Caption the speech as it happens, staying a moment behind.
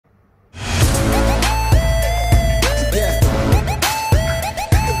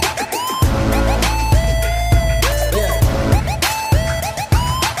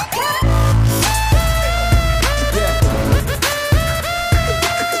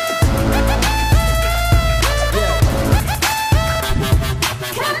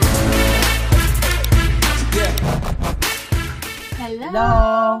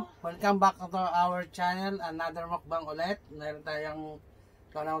Hello! Welcome back to our channel. Another mukbang ulit. Meron tayong,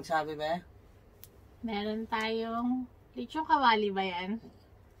 ikaw na magsabi ba? Meron tayong, lechong kawali ba yan?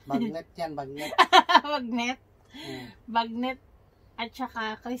 Bagnet yan, bagnet. Bagnet. Bagnet at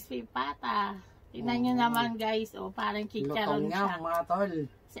saka crispy pata. Tignan nyo naman guys, oh, parang chicharon siya. Lutong mga tol.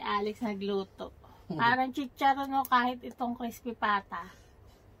 Si Alex nagluto. Parang chicharon, oh, kahit itong crispy pata.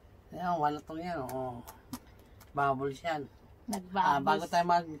 Ayan, walutong yan, oh. Bubbles yan. Nagbabos. Bago tayo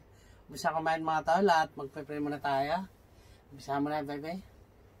mag-bisa kumain mga tol at magpe-pray muna tayo. Bisa mo na, bebe.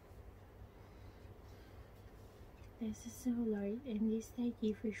 This is the Lord, and this thy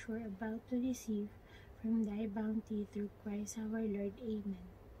gift which we're about to receive from thy bounty through Christ our Lord. Amen.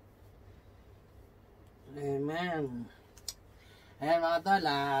 Amen. Ayan mga tol,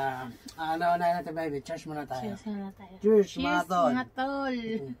 unahin natin baby, cheers muna tayo. Cheers muna tayo. Cheers, Cheers mga tol. mga tol.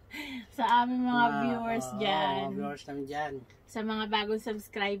 Sa aming mga viewers dyan. Mga viewers namin dyan. Sa mga bagong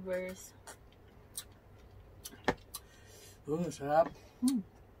subscribers. Sarap.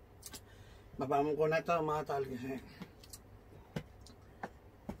 Babamon ko na ito mga tol kasi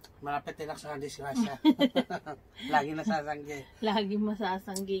malapit tilak sa disgrasya. Lagi nasasanggi. Lagi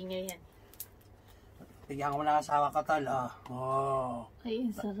masasanggi ngayon. Bigyan ko na asawa ko tol. Ay,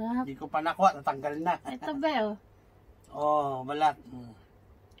 ang sarap. Hindi ko pa nakuha, natanggal na. Ito ba balat.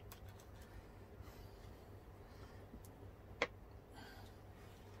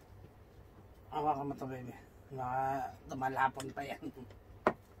 Awa ka mo ito baby. Dumalapon pa yan.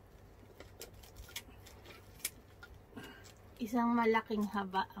 Isang malaking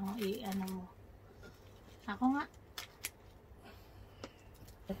haba ang i-ano mo. Ako nga.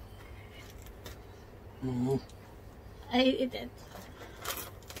 Ay, ito.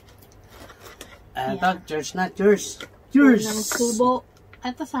 Ito, cheers na, cheers. Cheers! Ng tubo.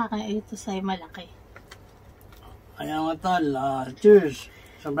 Ito sa akin, ito sa'yo malaki. Ayan nga tol, cheers.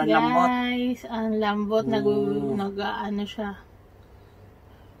 Sobrang lambot. Guys, ang lambot, nag-ano siya.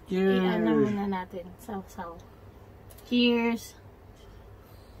 Cheers. I-ano muna natin, saw-saw. Cheers!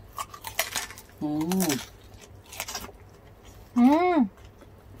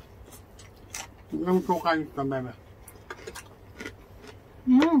 Ang suka ito, bebe.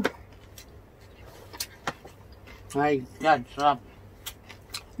 My God, sarap.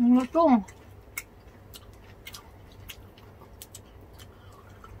 Ano ito?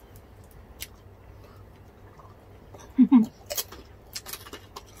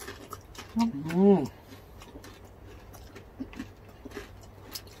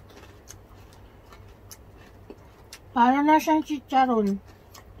 Para na siyang chicharon.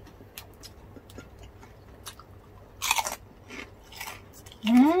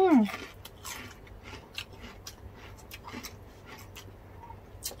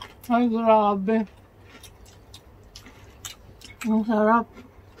 Ay, grabe. Ang sarap.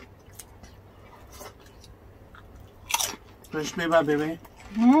 Crispy ba, bebe?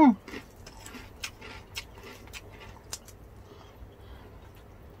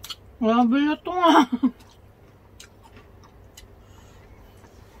 Grabe ito nga.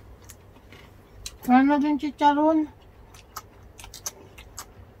 Ano din chicharon?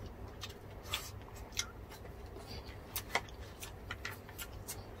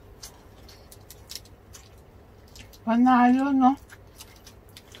 Panalo, no?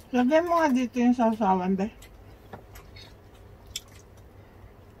 Lagay mo nga dito yung sausawan, be.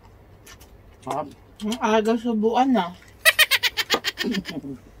 Ang aga subuan, na.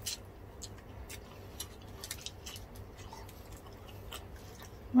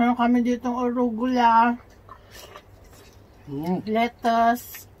 Meron kami ditong arugula,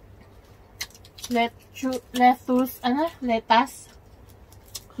 lettuce, lettuce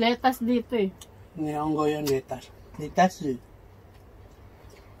dito eh. Niyonggo yung letas. Letas eh.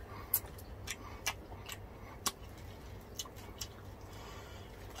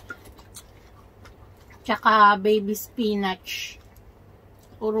 Tsaka baby spinach.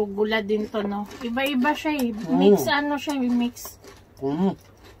 Arugula din to, no? Iba-iba siya eh. Mix ano siya eh, mix.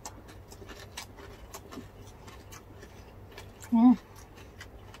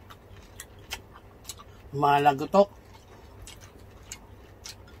 Malagotok.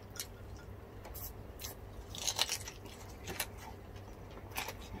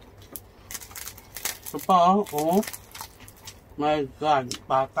 Ito pa, my God,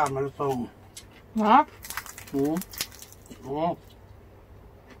 pata, malutong. Ha?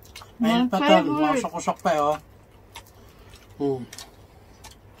 Ayun pa to, masok-usok pa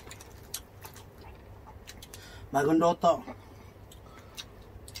bagong luto.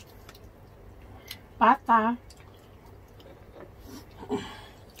 Pata.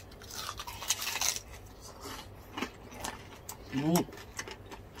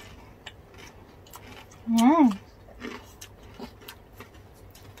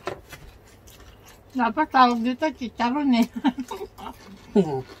 Dapat tawag dito, chicharon eh.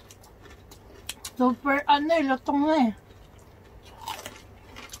 Super, lutong na eh.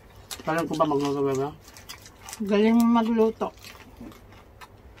 Parang ko ba magluto ba? Galing mo magluto.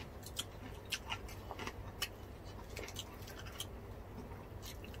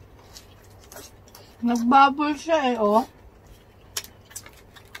 Nagbubble siya eh, oh.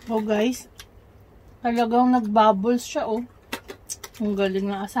 Oh guys, talagang nagbubbles siya, oh. Ang galing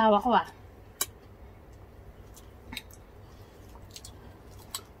ng asawa ko, ah.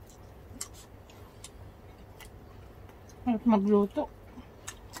 At magluto.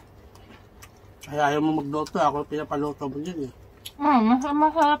 Ay, ayaw mo magluto. Ako pinapaluto mo yun eh.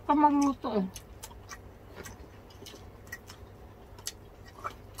 Masarap ka magluto eh.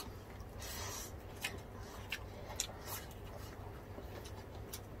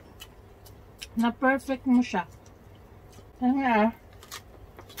 Na-perfect mo siya. Kaya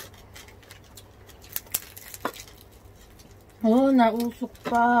oh, nausok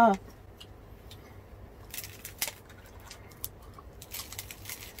pa.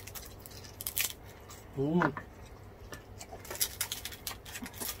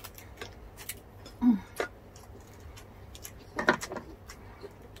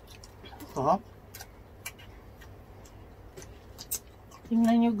 Sarap.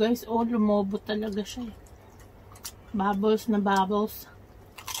 Tingnan nyo guys, oh, lumobo talaga siya eh. Bubbles na bubbles.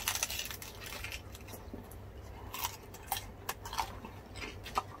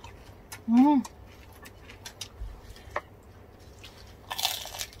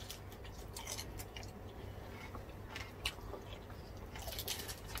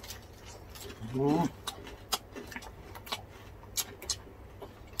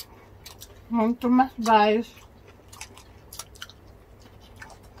 Tumas guys.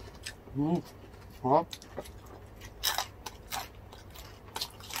 Sarap.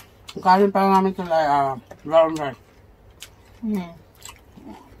 Ang kanin pa namin ito ay brown rice.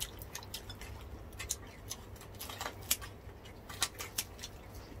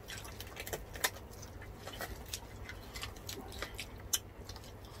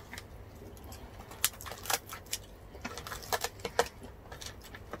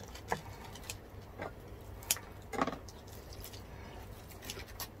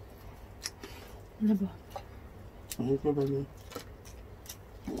 Ano ba? Ano ka ba niya?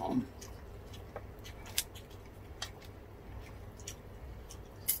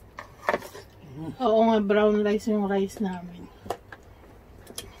 Oo nga, brown rice yung rice namin.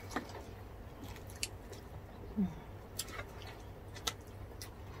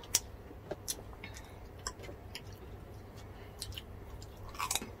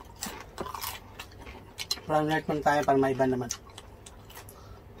 Brown rice man tayo para maiba naman.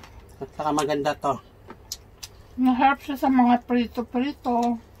 At saka maganda to. Maharap siya sa mga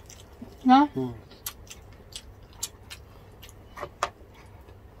prito-prito. Na?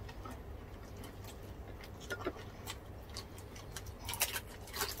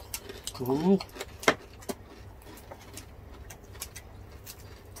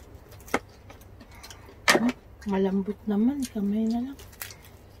 Malambot naman. Kamay na lang.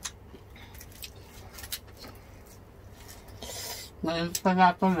 Nainit pa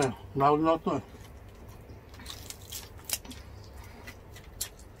natin eh. Naulo to eh.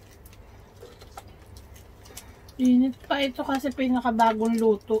 Init pa ito kasi pinakabagong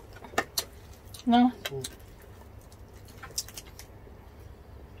luto. Na?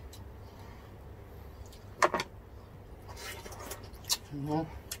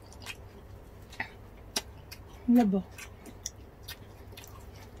 Labo.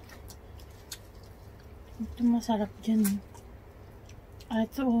 Ito masarap dyan.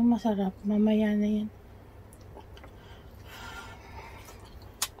 Ito masarap. Mamaya na yan.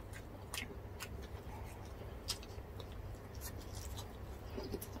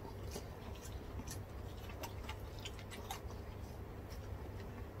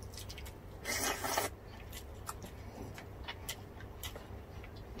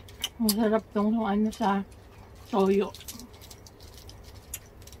 Masarap tong ano sa toyo.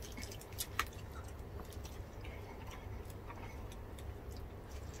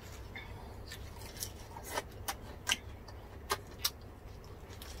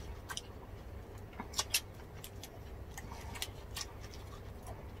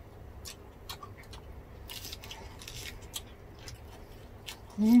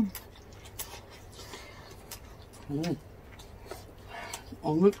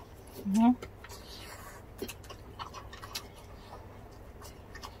 Ongit.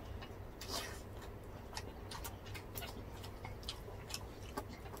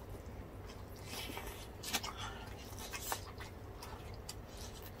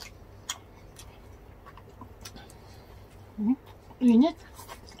 Init.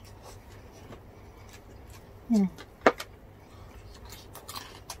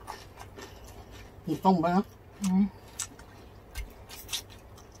 Itong ba na?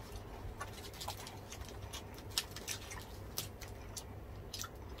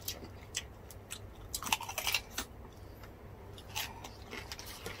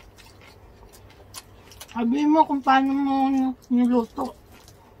 Sabihin mo kung paano mo niluto.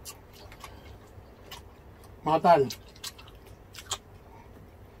 Mga tal.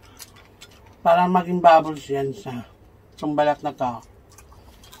 Para maging bubbles yan sa itong balat na to.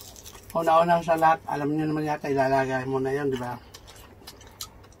 Una-una sa lahat, alam niyo naman yata, ilalagay mo na yun, di ba?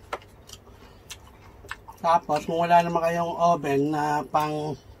 Tapos, kung wala naman kayong oven na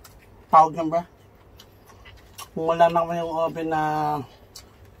pang tawag yan ba? Kung wala naman kayong oven na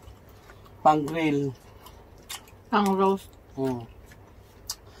pang grill, Pang roast.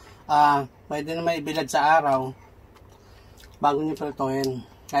 Pwede naman ibilad sa araw bago nyo prituhin.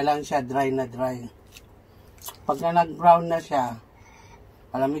 Kailangan siya dry na dry. Pag na nag-brown na siya,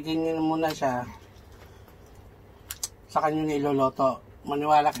 palamigin nyo muna siya, saka nyo niluluto.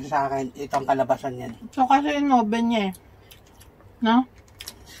 Maniwala kasi sa akin, itong kalabasan yan. So kasi in-oven niya eh. No?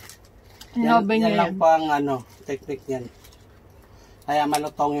 In-oven niya yan lang po ang technique yan. Kaya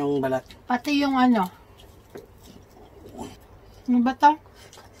malutong yung balat. Pati yung ano ba to?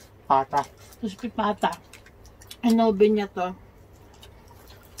 Pata. Crispy pata. In-oven niya to.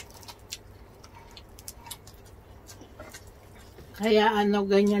 Kaya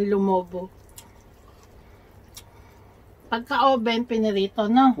ganyan lumobo. Pagka-oven, pinirito,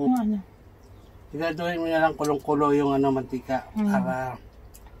 no? Igaduhin mo na lang kulong-kulo yung mantika. Para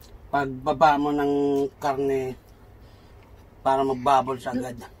pagbaba mo ng karne, para mag-bubbles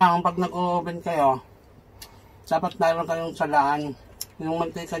agad. Pag nag-oven kayo, dapat meron kayong salaan. Yung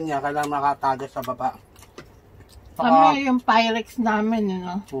mantika niya, kailangan makatagas sa baba. Kami yung Pyrex namin,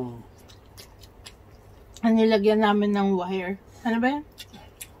 ang nilagyan namin ng wire. Ano ba yan?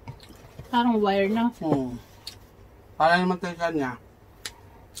 Parang wire na. Para yung mantika niya,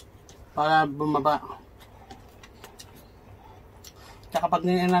 para bumaba. Tsaka pag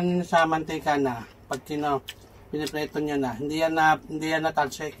ninilan niyo sa mantika na, pag pinipreto niya na, hindi yan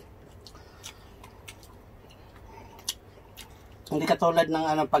natalsik. Hindi katulad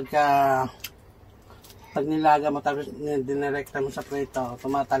ng pag nilaga mo tapos dinirekta mo sa prito,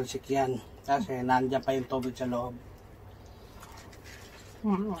 tumatalsik yan. Kasi nandiyan pa yung tubig sa loob.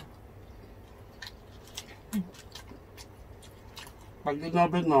 Pag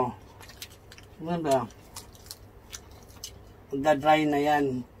inoven mo, magda-dry na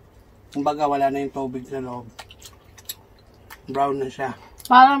yan. Kumbaga wala na yung tubig sa loob. Brown na siya.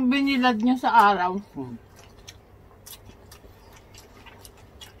 Parang binilad niya sa araw.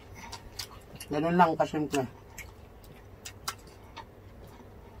 Ganun lang kasimple.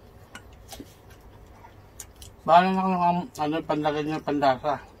 Bahala na kung panlagay niyo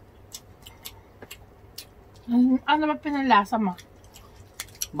pandasa. Ano ba pinalasa mo?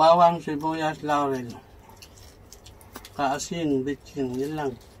 Bawang, sibuyas, laurel. Kaasin, bitchin, yun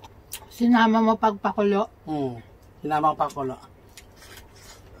lang. Sinama mo pagpakulo? Sinama ko pakulo.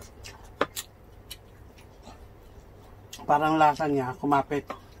 Parang lasa niya, kumapit.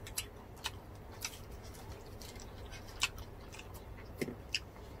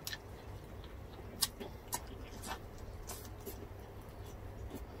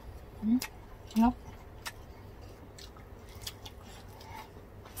 Yep.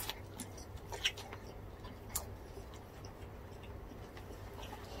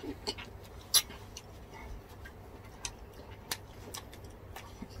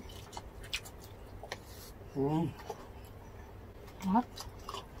 What?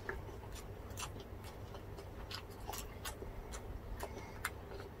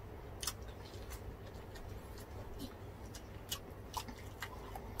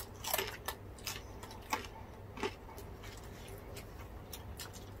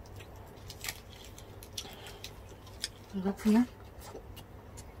 Sarap niya.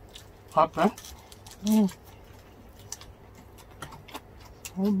 Hot, eh?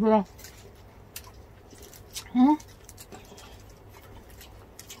 Sobra.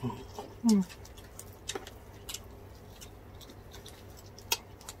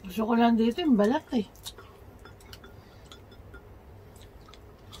 Gusto ko lang dito yung balat eh.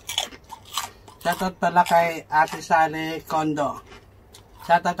 Shoutout pala kay Ate Sally Kondo.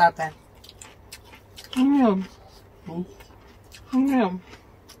 Shoutout ate. Ano yun? Ano yun?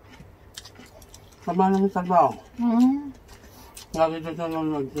 Tama naman sa bao. Lagi ito sa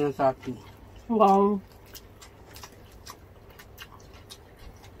nanonood niya sa atin. Wow.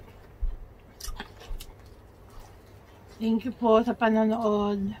 Thank you po sa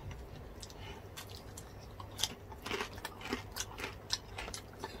panonood.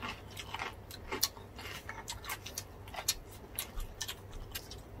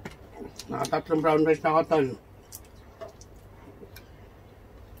 Nakatatlong brown rice na ako, tol.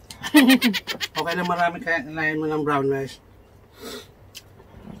 Okay lang, marami kaya kinain mo ng brown rice.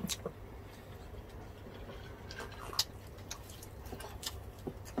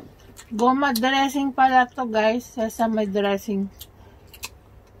 Goma dressing pala to, guys. Sesame dressing.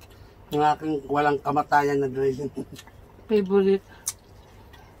 Yung aking walang kamatayan na dressing. Favorite.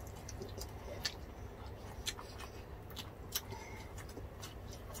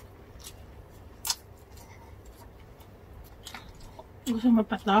 Gusto mo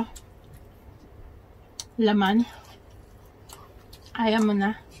pa to? Laman? Ayaw mo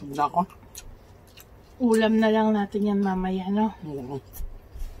na? Hindi ako. Ulam na lang natin yan mamaya, no?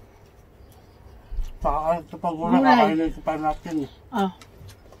 Saka ito pag ulam, kakainin ko pa natin. Oh.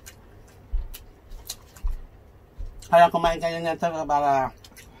 Kaya kumain kayo nito para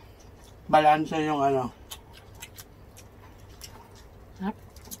balanse yung ano. Hap.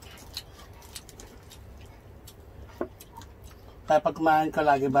 Kaya pag kumain ka,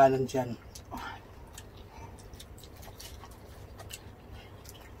 lagi balance yan.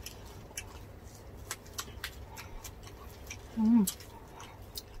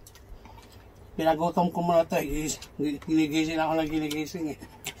 Pinagutom ko muna ito. Ginigising ako na ginigising eh.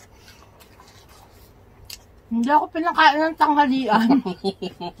 Hindi ako pinakain ng tanghalian.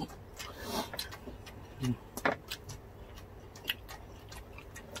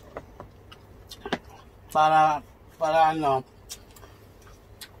 para ano,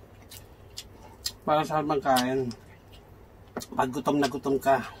 para sa magkain. Pag gutom na gutom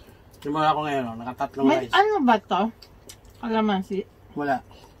ka. Simula ako ngayon, nakatatlong May rice. ano ba to? Kalamansi? Wala.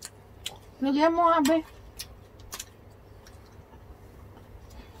 Lagyan mo nga, be.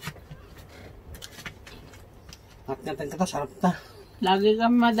 At natin ka to, sarap na. Lagi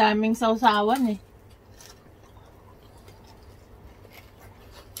kang madaming sausawan eh.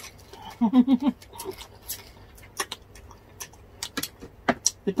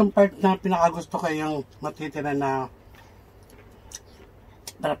 Itong part na pinakagusto ko yung matitira na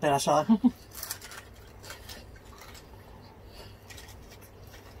pera-peraso.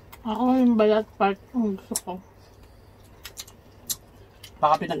 Ako yung balat part ang gusto ko.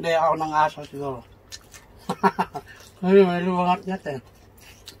 Baka pinaglaya ako ng aso siguro. Ay, may lumangat natin.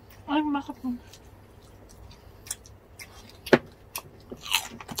 Ay, bakit mo?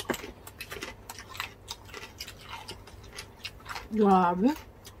 Grabe.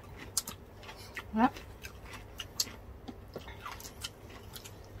 Ha?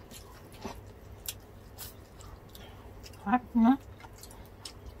 Hot na.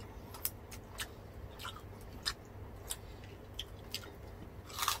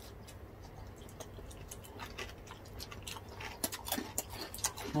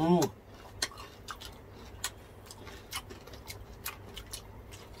 Mm.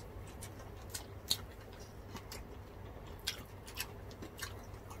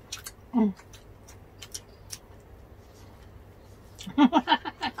 Mm.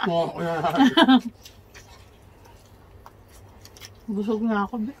 Oh, Busog na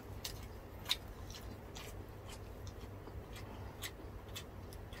ako, be.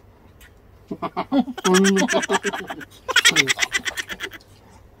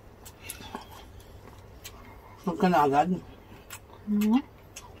 Huwag ka na agad.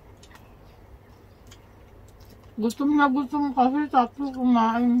 Gutom na gutom kasi tapos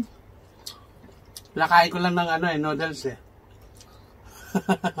kumain. Nakain ko lang ng ano noodles eh.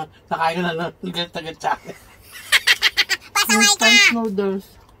 Nakain ko ng noodles tagad-tsaka. Instant noodles.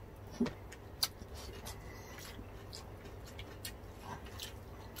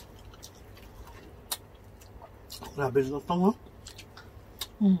 Grabe ito mo.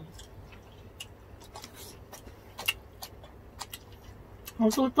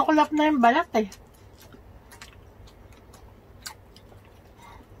 Masutuklap na yung balat eh.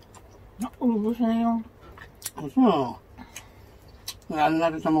 Naubos na yung... Ano? Ano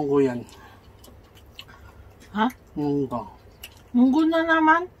natin sa munggo yan? Ha? Munggo. Munggo na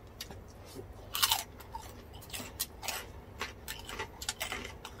naman.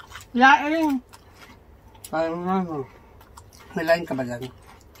 Laing. Ay, ano? May lain ka ba dyan?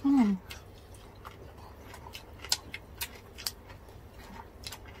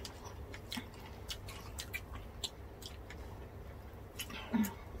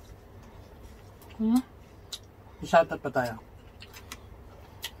 Shoutout pa tayo.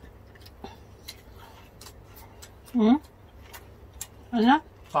 Ano?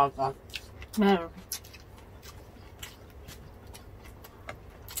 Shoutout. Meron.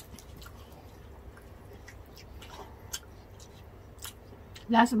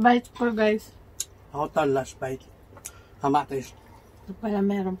 Last bite ko, guys. Ako to, last bite. Kamatis. Ito pala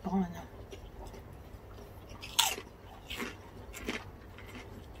meron pang ano.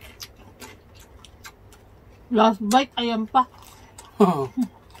 Last bite, ayan pa.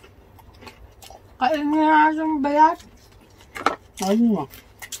 Kain nga yung bayat. Ayun nga.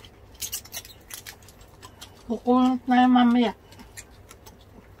 Kukunot na yung mamaya.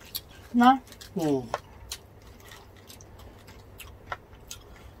 Na?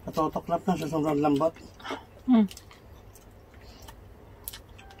 Natutuklap na sa sobrang lambot.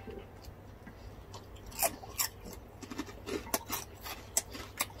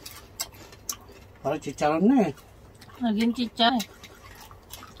 Parang chicharon na eh. Naging chicha eh.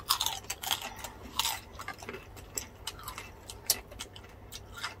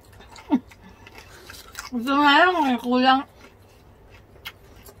 Gusto nga lang eh, kulang.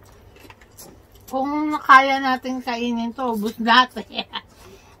 Kung kaya natin kainin to, ubus lahat eh.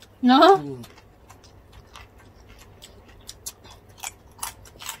 No?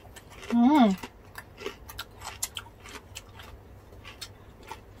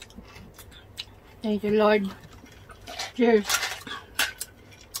 Thank you, Lord. Cheers.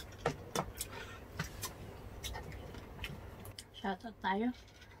 Shoutout tayo.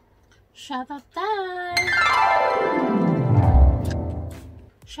 Shoutout time!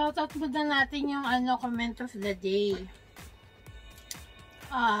 Shoutout muna natin yung comment of the day.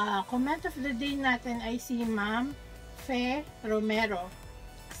 Comment of the day natin ay si Ma'am Fe Romero.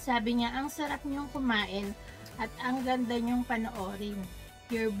 Sabi niya, ang sarap niyong kumain at ang ganda niyong panoorin.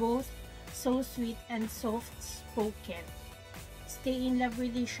 You're both so sweet and soft-spoken. Stay in love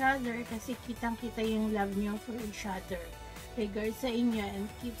with each other kasi kitang-kita yung love niyo for each other. Regards sa inyo and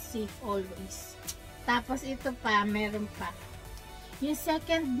keep safe always. Tapos ito pa, meron pa. Yung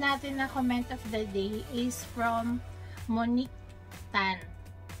second natin na comment of the day is from Monique Tan.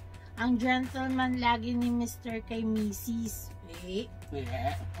 Ang gentleman lagi ni Mr. kay Mrs.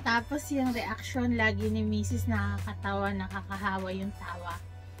 Tapos yung reaction lagi ni Mrs. nakakatawa, nakakahawa yung tawa.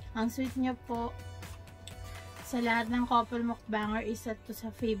 Ang sweet niyo po. Sa lahat ng couple mukbanger, isa to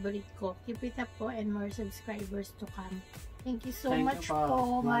sa favorite ko. Keep it up po and more subscribers to come. Thank you so much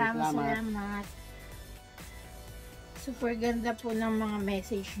po. Maraming salamat. Super ganda po ng mga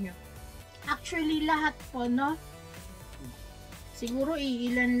message nyo. Actually, lahat po, no? Siguro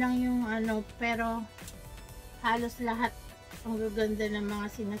iilan lang yung pero halos lahat ang gaganda ng mga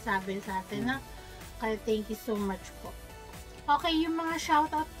sinasabi sa atin, na? Kaya thank you so much po. Okay, yung mga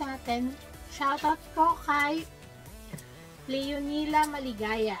shoutout natin. Shoutout ko kay Leonila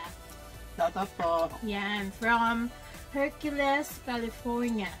Maligaya. Shoutout po. Yan, from Hercules,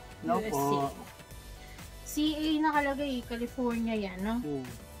 California, No USA. Po. CA nakalagay, California yan, no?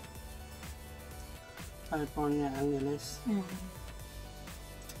 California, Angeles.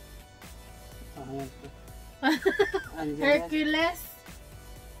 Hercules.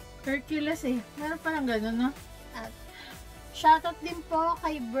 Hercules eh. Meron parang gano'n, no? At shoutout din po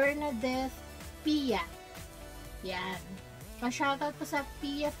kay Bernadette Pia. Yan. Pa-shoutout po sa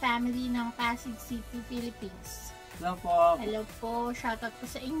Pia family ng Pasig City, Philippines. Hello po. Hello po. Shoutout po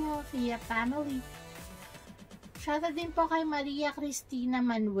sa inyo, Pia family. Shoutout din po kay Maria Cristina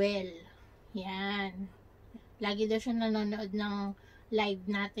Manuel. Yan. Lagi daw siya nanonood ng live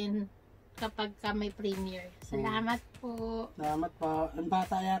natin kapag may premiere. Salamat po. Salamat po. Yung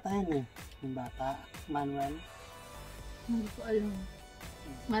bata yata yun eh. Yung bata. Manuel. Hindi ko alam.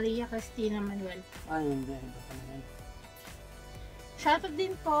 Maria Cristina Manuel. Ay, hindi. Iba pala yun. Shoutout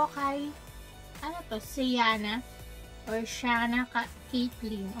din po kay Siana or Shana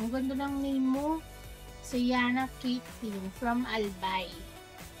Caitlin. Ang ganda ng name mo. Siana Caitlin from Albay.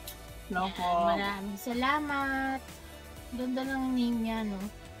 Hello po. Maraming salamat. Ganda ng name niya, no?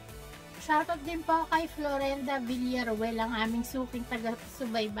 Shoutout din po kay Florenda Villaruel, ang aming suking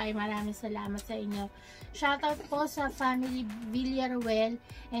taga-subaybay. Maraming salamat sa inyo. Shoutout po sa family Villaruel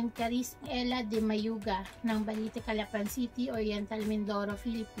and Caris Ella de Mayuga ng Balite, Calapan City, Oriental Mindoro,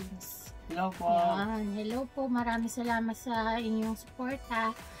 Philippines. Hello po. Yan. Hello po. Maraming salamat sa inyong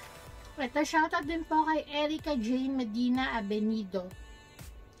suporta. Ito, shoutout din po kay Erica Jane Medina Abenido.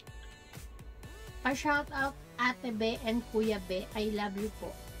 Pa-shoutout Ate Be and Kuya Be. I love you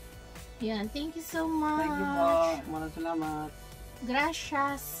po. Yan. Thank you so much. Thank you po. Maraming salamat.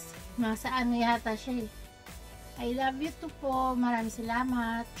 Gracias. Nasa ano yata siya eh. I love you too po. Maraming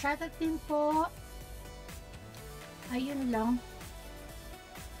salamat. Shoutout din po. Ayun lang.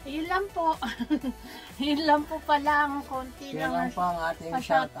 Ayun lang po. Ayun lang po pala ang konti Yan lang po ang ating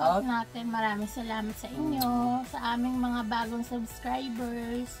shoutout shoutout. natin. Maraming salamat sa inyo, sa aming mga bagong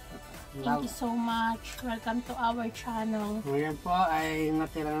subscribers. Thank you so much. Welcome to our channel. Ngayon po ay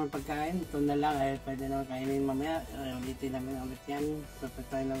natira ng pagkain. Ito na lang ay pwede naman kainin mamaya. Ulitin namin ulit yan.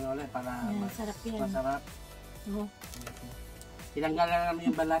 Pagpagkain namin ulit para masarap yan. Masarap. Tinanggalan namin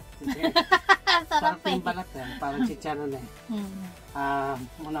yung balat. Sarap yung balat eh. Parang chicharon eh.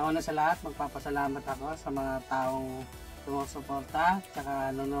 Una-una sa lahat, magpapasalamat ako sa mga taong sumusuporta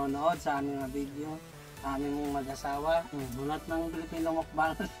tsaka nanonood sa aming video, sa aming mag-asawa, lahat ng Filipino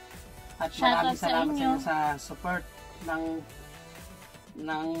mukbang. At maraming salamat sa inyo sa support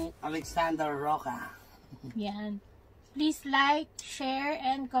ng Alexander Roca. Yan. Please like, share,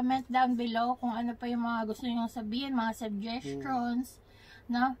 and comment down below kung ano pa yung mga gusto nyo sabihin, mga suggestions,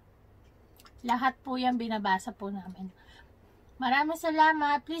 no? Lahat po yan binabasa po namin. Maraming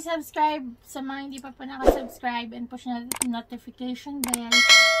salamat. Please subscribe sa mga hindi pa po nakasubscribe and push na notification bell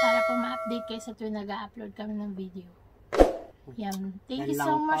para po ma-update kayo sa tuwing nag-upload kami ng video. Yan. Thank you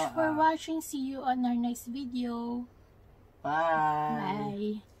so much for watching. See you on our next video. Bye.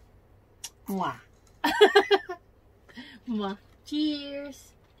 Bye. Mwah. Mwah.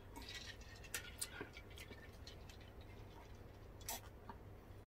 Cheers.